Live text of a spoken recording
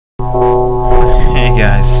Hey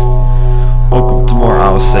guys, welcome to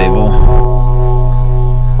more Sable.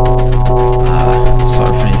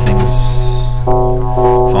 Sorry for anything's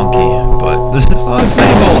funky, but this is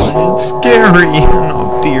Sable and it's scary.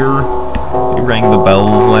 Oh dear, we rang the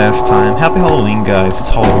bells last time. Happy Halloween, guys! It's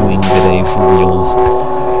Halloween today for reals.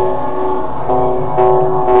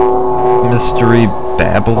 Mystery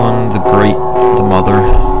Babylon the Great, the Mother.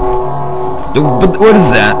 But what is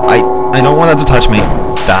that? I don't want that to touch me.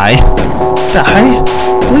 Die. Die?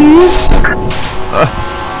 Please?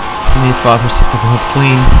 May Father set the world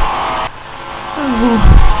clean. Oh.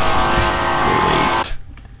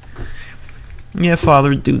 Great. Yeah,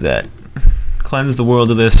 Father, do that. Cleanse the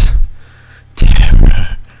world of this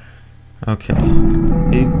terror. Okay.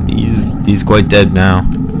 He's quite dead now.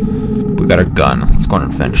 We got a gun. Let's go on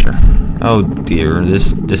an adventure. Oh dear,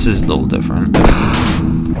 this is a little different.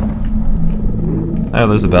 Oh,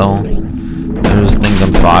 there's a bell. There's things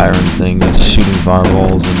on fire and things shooting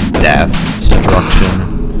fireballs and death,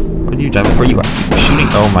 destruction. What did you die before you keep shooting?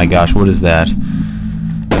 Oh my gosh, what is that?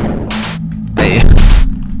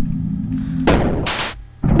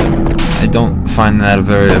 I don't find that a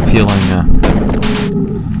very appealing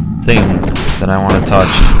thing that I want to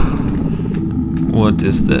touch. What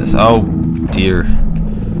is this? Oh dear.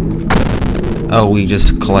 Oh, we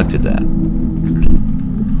just collected that.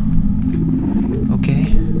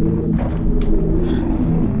 Okay.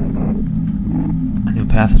 A new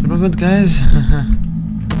path is good, guys. I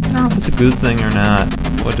don't know if it's a good thing or not.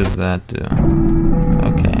 What does that do?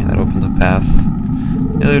 Okay, that opens a path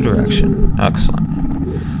the other direction. Excellent.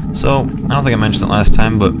 So, I don't think I mentioned it last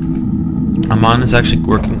time, but Amon is actually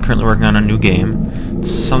currently working on a new game.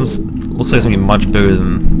 Looks like it's gonna be much bigger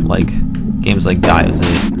than games like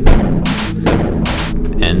Diazade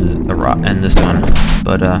and this one,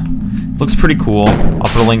 but looks pretty cool. I'll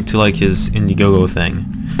put a link to his Indiegogo thing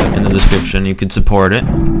in the description. You could support it,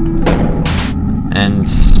 and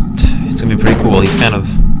it's gonna be pretty cool. He's kind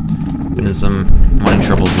of been in some money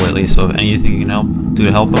troubles lately, so if anything you can do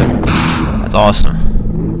to help him, that's awesome.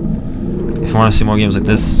 If you want to see more games like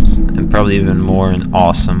this, and probably even more and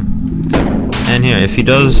awesome, and here, if he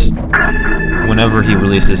does, whenever he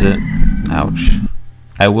releases it, ouch,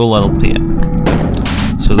 I will LP it.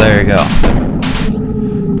 So there you go.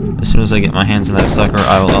 As soon as I get my hands on that sucker,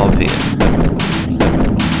 I will LP it.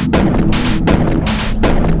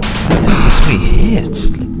 Why does this takes me hits?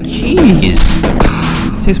 Jeez.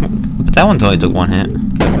 It takes more, but that one only took one hit.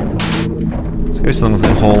 Let's go something with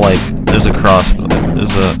the whole there's a crossbow.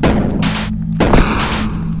 There's a.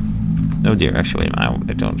 Oh dear. Actually, wait a minute.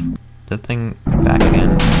 I don't. That thing back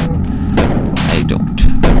again. I don't.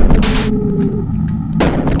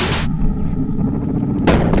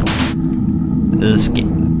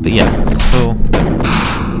 But yeah, so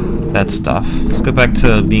that stuff. Let's go back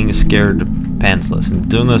to being scared pantsless and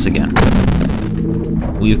doing this again.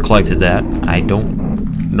 We've collected that. I don't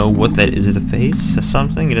know what that is. Is it a face or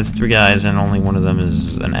something? It has 3 guys and only one of them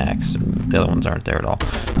is an axe. And the other ones aren't there at all.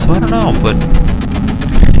 So I don't know, but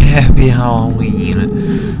happy Halloween.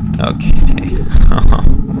 Okay.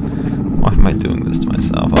 Why am I doing this to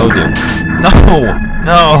myself? Oh dear. No!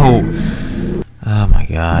 No! Oh my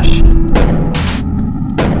gosh.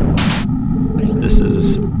 This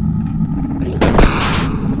is...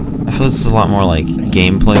 I feel this is a lot more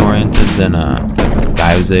gameplay oriented than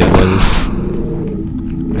Diazade was.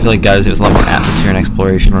 I feel like Diazade was a lot more atmosphere and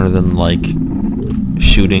exploration rather than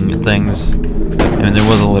shooting things. I mean, there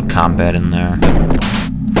was a little combat in there,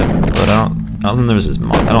 but I don't think there was as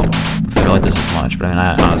much. I don't feel like there's as much. But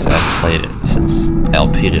I mean, honestly, I've played it since I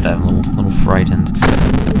LP'd it. I'm a little frightened.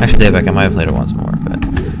 Actually, day back, I might have played it once more, but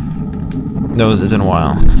it's been a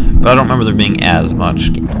while. But I don't remember there being as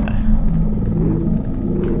much gameplay.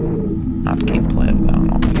 Not gameplay, I don't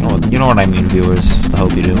know. You know what I mean, viewers. I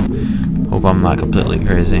hope you do. Hope I'm not completely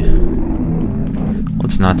crazy.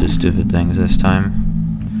 Let's not do stupid things this time.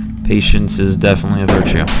 Patience is definitely a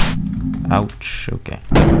virtue. Ouch, okay.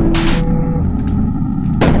 Am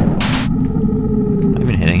I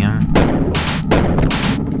even hitting him?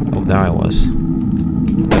 Oh, there I was.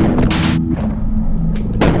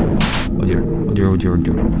 Oh dear, oh dear, oh dear, oh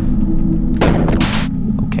dear.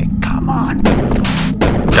 Okay, come on.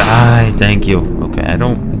 Die, thank you. Okay,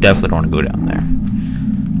 definitely don't want to go down there.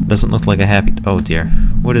 Doesn't look like a happy... Oh dear.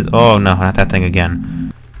 What is... Oh no, not that thing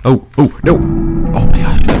again. Oh, no. Oh my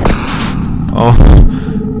gosh. Oh.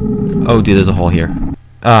 Oh dear, there's a hole here.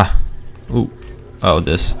 Ooh. Oh,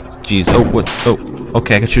 this. Jeez. Oh, what? Oh,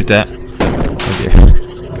 okay, I can shoot that. Oh dear.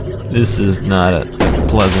 This is not a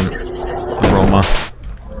pleasant aroma.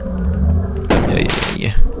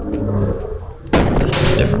 Yeah. This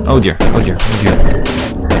is different. Oh dear. Oh dear. Oh dear.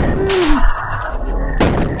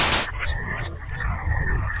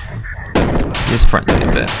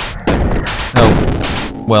 that? Oh,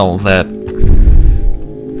 well, that.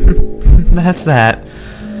 That's that.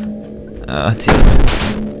 Dude.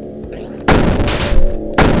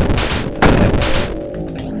 What the heck?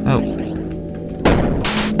 Oh.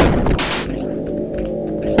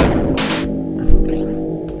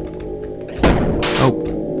 Oh.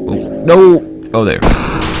 Oh. No! Oh, there.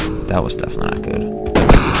 That was definitely not good.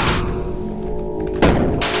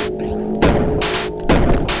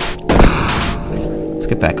 Let's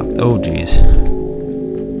get back up. Oh, jeez.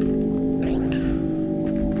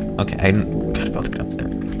 Okay, I'm about to get up there.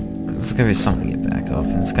 There's gotta be something to get back up,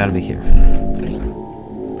 and it's gotta be here.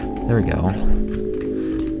 There we go.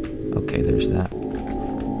 Okay, there's that.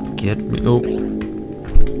 Get me. Oh.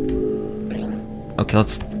 Okay,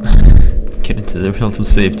 let's get into the relative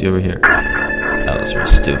safety over here. That was real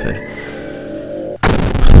stupid.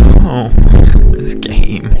 Oh, this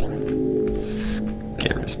game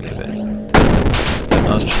scares me a bit. Oh,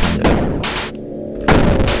 let's just find it.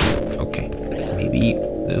 Okay, maybe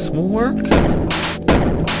this will work.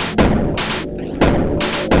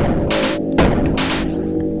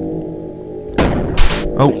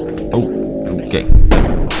 Oh, okay.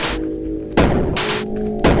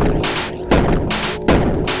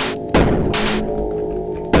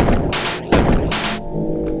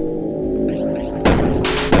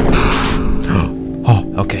 Oh,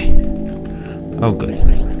 okay. Oh, good.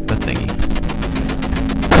 That thingy.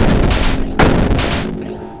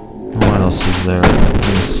 What else is there in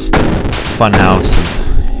this fun house of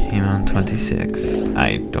Hemon 26?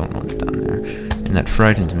 I don't know what's down there. And that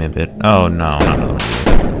frightens me a bit. Oh, no, not another one.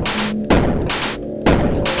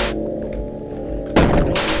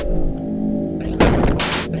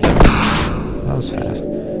 That was fast.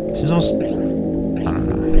 Seems almost... I don't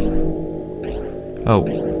know. Oh.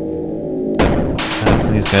 I don't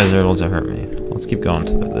think these guys are able to hurt me. Let's keep going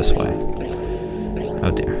to this way.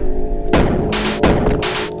 Oh dear.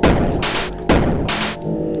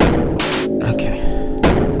 Okay.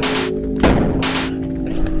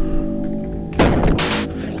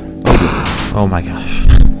 Oh my gosh.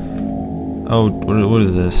 Oh, what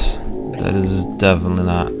is this? That is definitely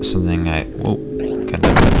not something I... Whoa.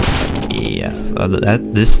 Yes.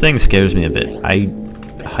 This thing scares me a bit.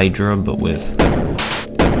 Hydra, but with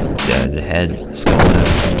dead head, skull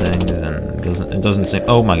heads and things, and it doesn't seem...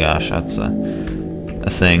 Oh my gosh, that's a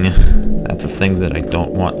thing. That's a thing that I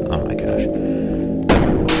don't want. Oh my gosh.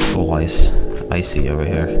 It's all icy over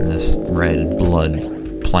here in this red blood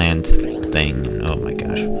plant thing. Oh my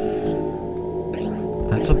gosh.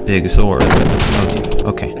 That's a big sword. Oh,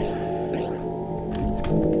 okay.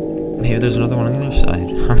 Maybe there's another one on the other side.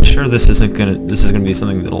 I'm sure this is gonna be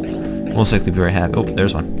something that'll most likely be very happy. Oh,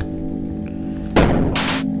 there's one.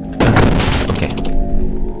 Okay.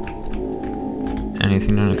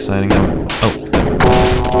 Anything unexciting? Oh.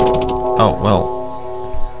 Oh, well.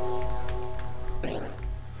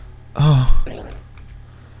 Oh.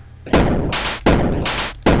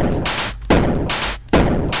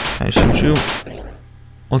 Can I shoot you?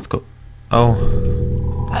 Let's go. Oh.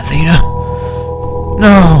 Athena!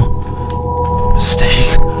 No!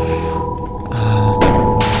 Mistake.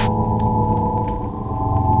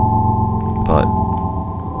 But...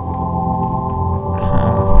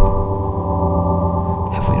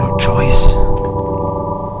 have we no choice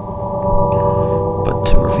but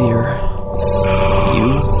to revere you?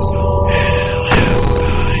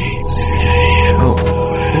 Oh.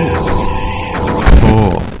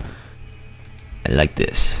 Oh. I like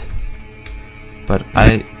this. But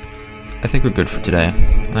I think we're good for today.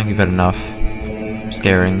 I think we've had enough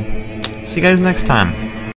scaring. See you guys next time.